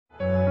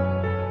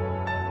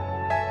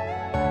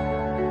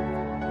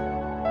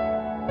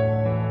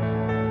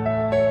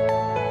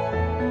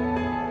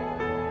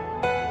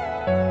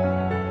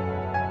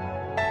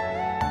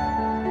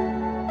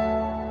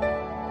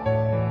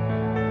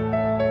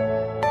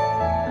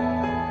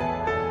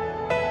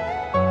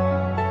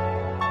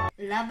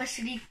Labas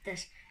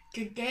rytas.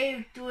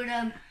 Today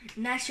turim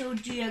National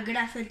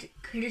Geographic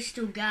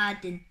Crystal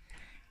Garden.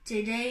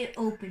 Today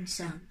open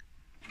song.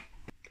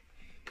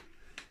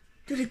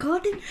 To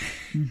recording?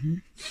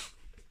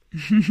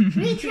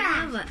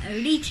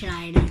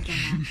 Retry.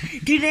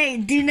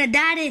 Do not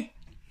daddy.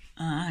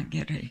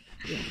 Gerai.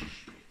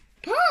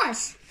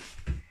 Pause.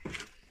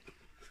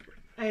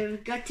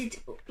 I've got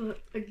it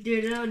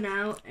dariau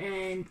now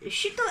and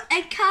šito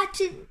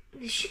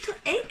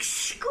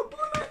eggs ko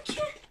būna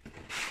čia?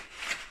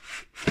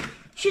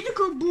 Šito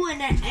ko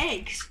būna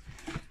eggs.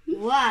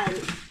 Wow.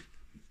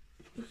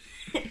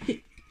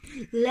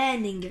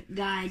 Learning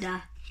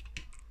guide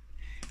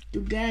to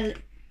get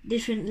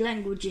different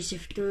languages.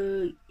 If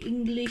to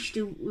English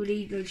to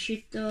read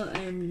šito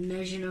and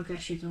nežinau ką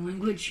šito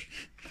language.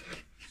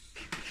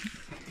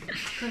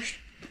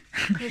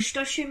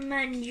 Kažkas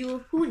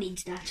who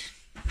needs that?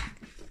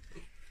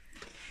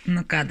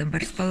 Nu ką,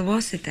 dabar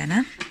spalvosite,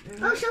 ne?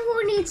 Oh, so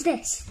who needs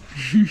this?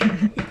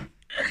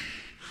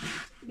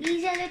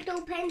 These are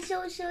little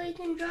pencils so you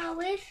can draw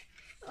with.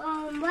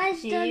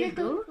 Where's the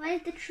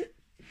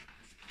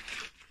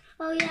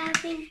oh yeah, I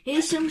think...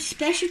 Here's some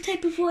special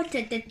type of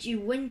water that you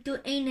went to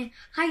in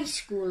high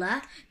school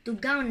to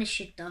gauna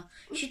šito.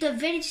 Šito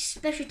very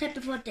special type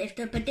of water. If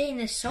they put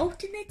in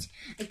salt in it,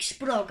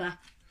 exploga.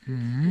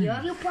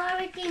 Yeah. You pour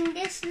it in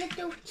this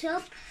little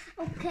tub.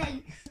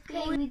 Okay,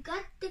 we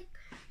got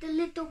the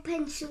little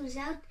pencils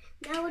out.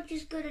 Now we're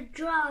just gonna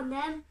draw on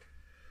them.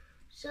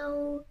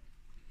 So,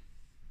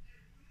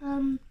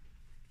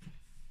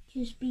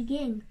 just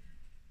begin.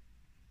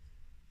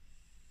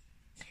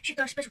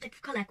 Šito special type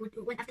of color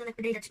when after like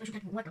the day that special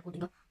type of water could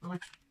go.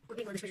 Could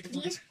be the special type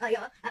of water.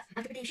 Yeah.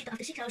 After the day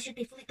after 6 hours should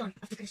be fully done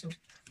after crystals.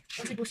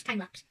 Once we do time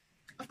lapse.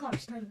 Of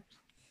course, time lapse.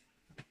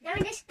 Now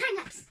in this time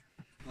lapse.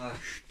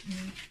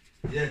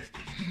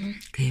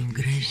 Kaip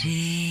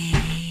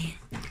gražiai.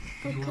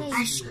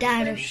 Aš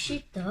darau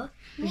šito.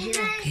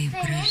 Kaip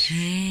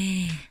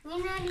gražiai.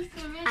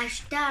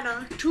 Aš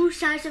darau 2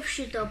 sides of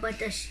šito,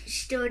 but I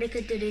still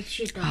reikia turėti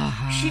šito.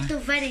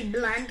 Šito very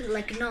bland,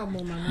 like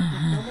normal,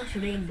 mama. Almost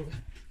rainbow.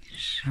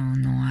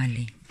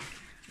 Šaunuoliai.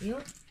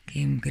 Jo.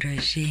 Kaip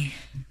gražiai.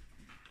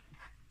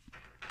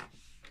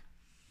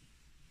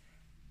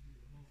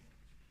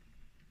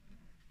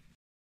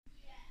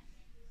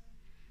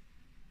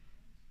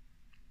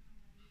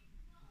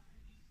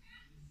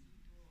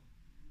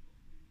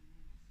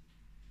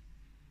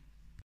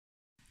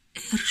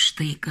 Ir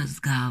štai kas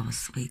gavos,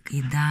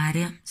 vaikai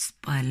darė,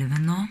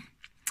 spalvino,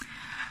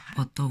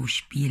 po to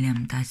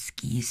užpylėm tą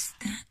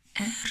skystį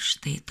ir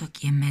štai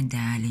tokie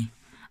medeliai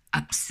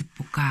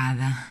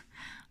apsipukavę,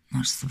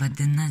 nors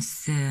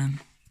vadinasi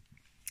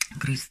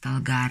Crystal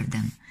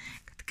Garden,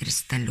 kad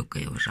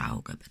kristaliukai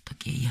užauga, bet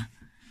tokie jie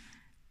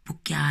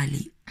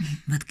pukeliai,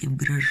 bet kaip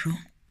gražu,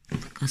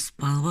 tokios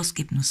spalvos,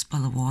 kaip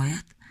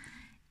nuspalvojat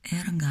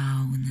ir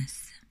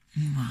gaunasi.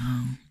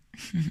 Vau.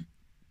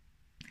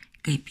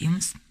 Kaip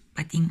jums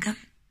patinka?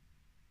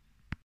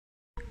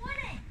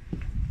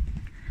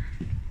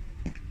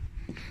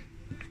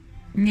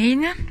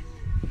 Neina?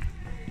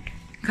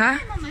 Ką?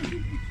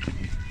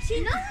 See,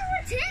 no one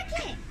will take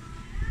it.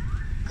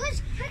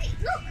 Because,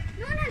 look,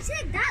 no one has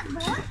said that,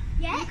 boy.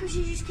 Yeah? Because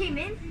you just came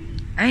in.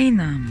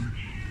 Einam.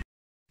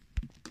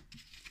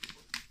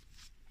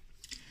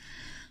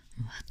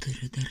 Va,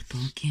 turiu dar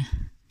tokį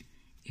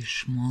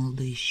iš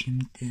moldo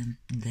išimti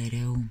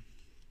dariau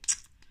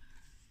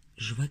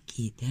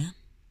žvakytę.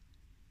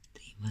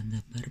 Tai va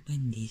dabar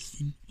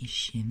bandysim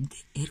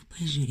išimti ir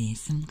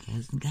pažiūrėsim,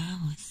 kas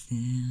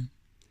gavosi.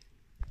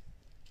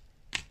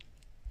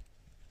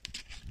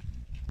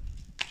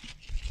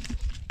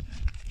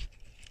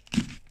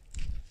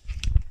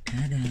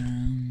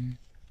 Tadam.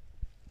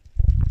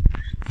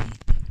 Štai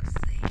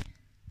toksai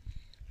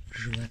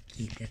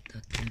žvakytė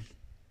tokia.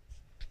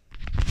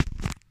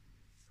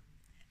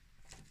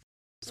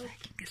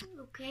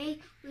 Okay,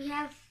 we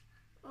have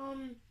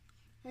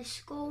a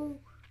skull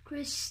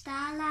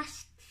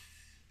crystallized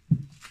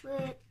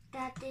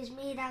that is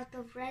made out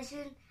of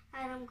resin,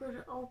 and I'm going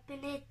to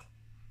open it.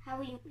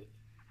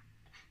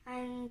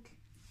 And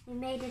we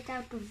made it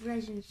out of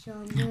resin, so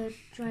I'm going to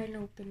try and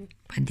open it.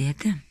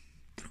 Padėti?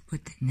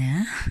 Truputį,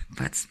 ne?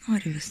 Pats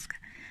nori viską.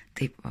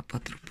 Taip, va, po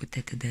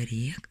truputį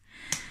atidaryk.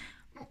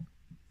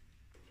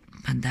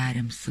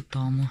 Padarėm su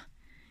Tomu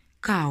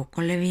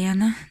kaukolę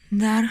vieną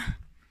dar.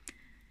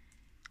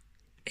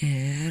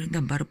 Ir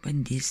dabar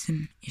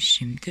bandysim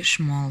išimti iš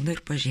moldo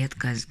ir pažiūrėti,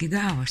 kasgi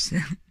gavosi.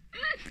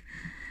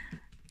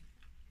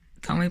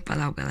 Tomai,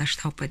 palauk, gal aš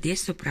tau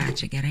padėsiu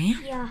pradžią, gerai?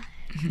 Jo.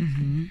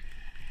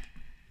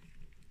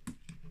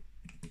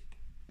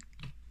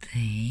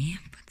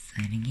 Taip,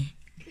 atsargiai.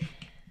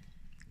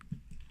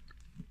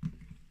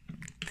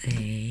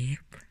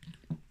 Taip.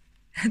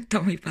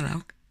 Tomai,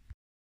 palauk.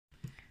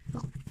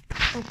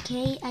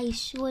 Okay, I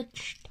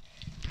switched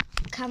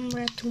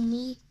camera to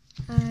me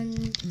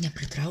and...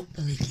 Nepritrauk,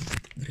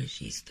 palaikyk,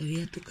 gražiai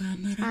stovėtų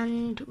kamera.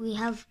 And we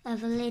have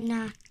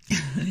Evelina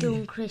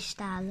doing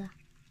crystal.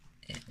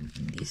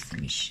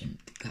 Bandysim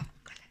išimti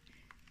kaukolę.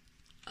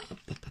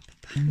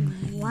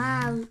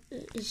 Wow,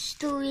 it's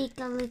still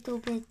a little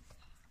bit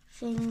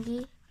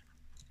thingy.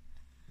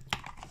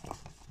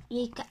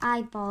 Your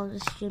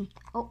eyeballs trimmed.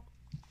 Oh.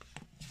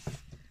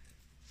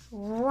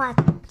 What?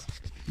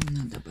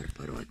 Nu, dabar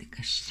parodyk,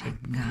 kas čia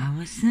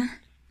gavosi.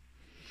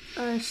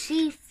 A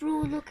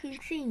see-through looking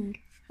thing.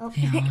 Oh.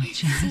 Jo,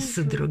 čia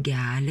su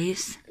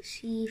drugeliais.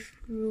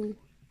 See-through.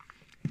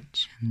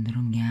 Čia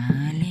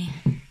drugeliai.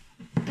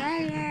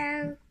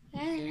 Hello,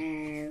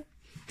 hello.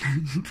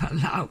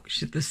 Palauk,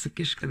 šitą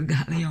sukišk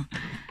atgal jau.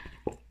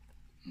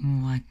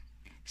 Va,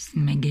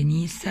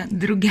 smegenyse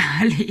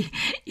drugeliai.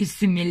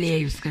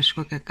 Įsimylėjus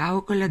kažkokią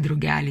kaukolę,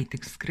 drugeliai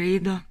tik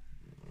skraido.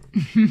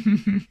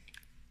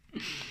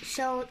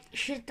 So,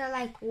 should I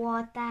like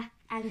water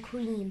and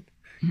cream?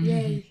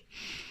 Yay.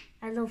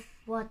 I love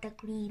water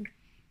cream.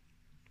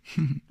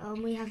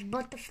 We have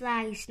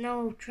butterflies,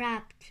 no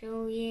trapped,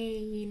 so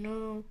yay,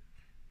 no.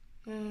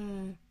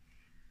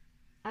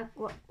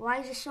 Why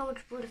is there so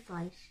much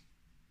butterflies?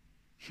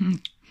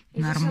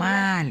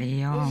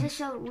 Normaliai, jo. Is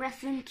this a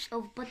reference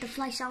of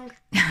butterfly song?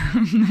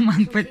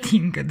 Man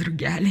patinka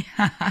drugeliai.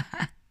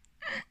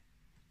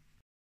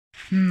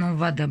 Nu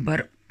va,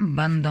 dabar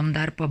bandom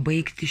dar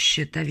pabaigti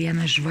šitą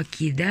vieną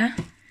žvakydę.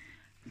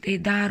 Tai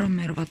darom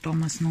ir va,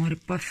 Tomas nori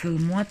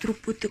pafilmuoti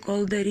truputį,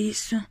 kol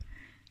darysiu.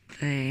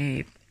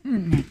 Tai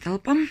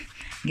netelpam.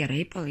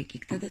 Gerai,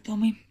 palaikyk tada,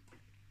 Tomai.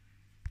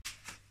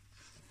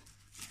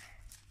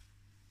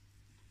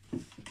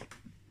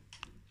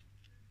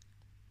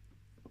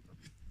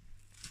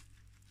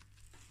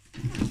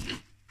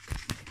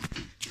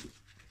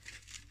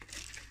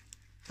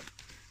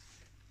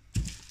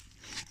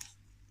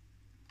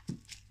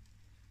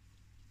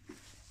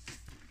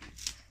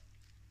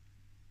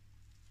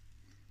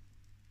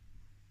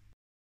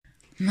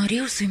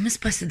 Norėjau su jumis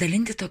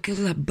pasidalinti tokiu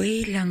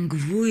labai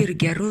lengvu ir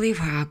geru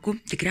laivaku.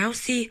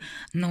 Tikriausiai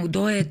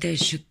naudojate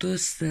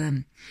šitus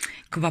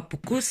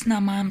kvapukus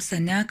namams,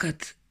 ane,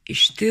 kad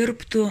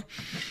ištirptų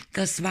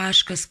tas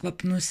vaškas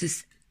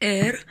kvapnusis.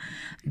 Ir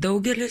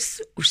daugelis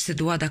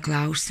užsiduoda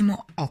klausimų,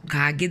 o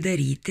kągi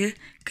daryti,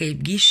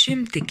 kaipgi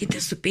išimti.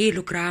 Kiti su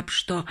peiliu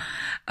krapšto,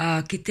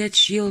 kiti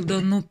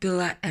atšildo,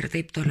 nupila ir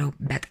taip toliau.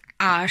 Bet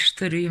aš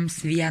turiu jums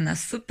vieną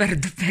super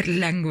duper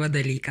lengvą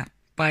dalyką.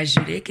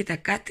 Pažiūrėkite,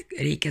 ką tik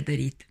reikia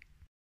daryti.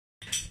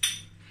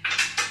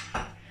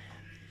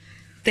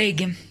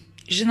 Taigi,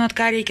 žinot,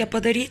 ką reikia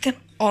padaryti?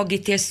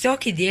 Ogi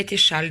tiesiog įdėti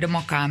į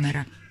šaldymo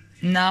kamerą.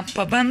 Na,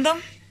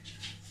 pabandom?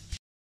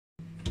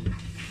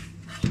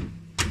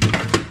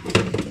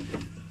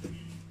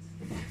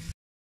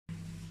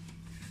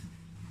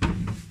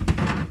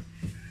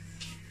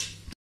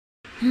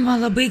 Va,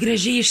 labai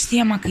gražiai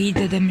išsiema, kai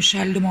įdedam į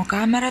šaldymo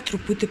kamerą,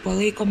 truputį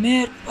palaikomi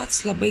ir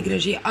pats labai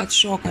gražiai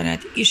atšoka,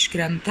 net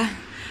iškrenta.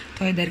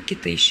 Toj dar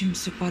kitą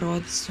išimsiu,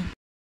 parodysiu.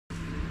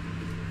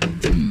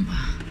 Va.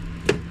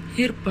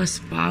 Ir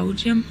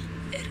paspaudžiam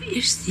ir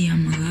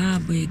išsiema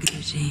labai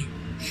gražiai.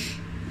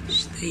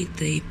 Štai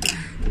taip.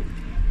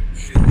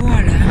 Ir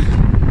volia.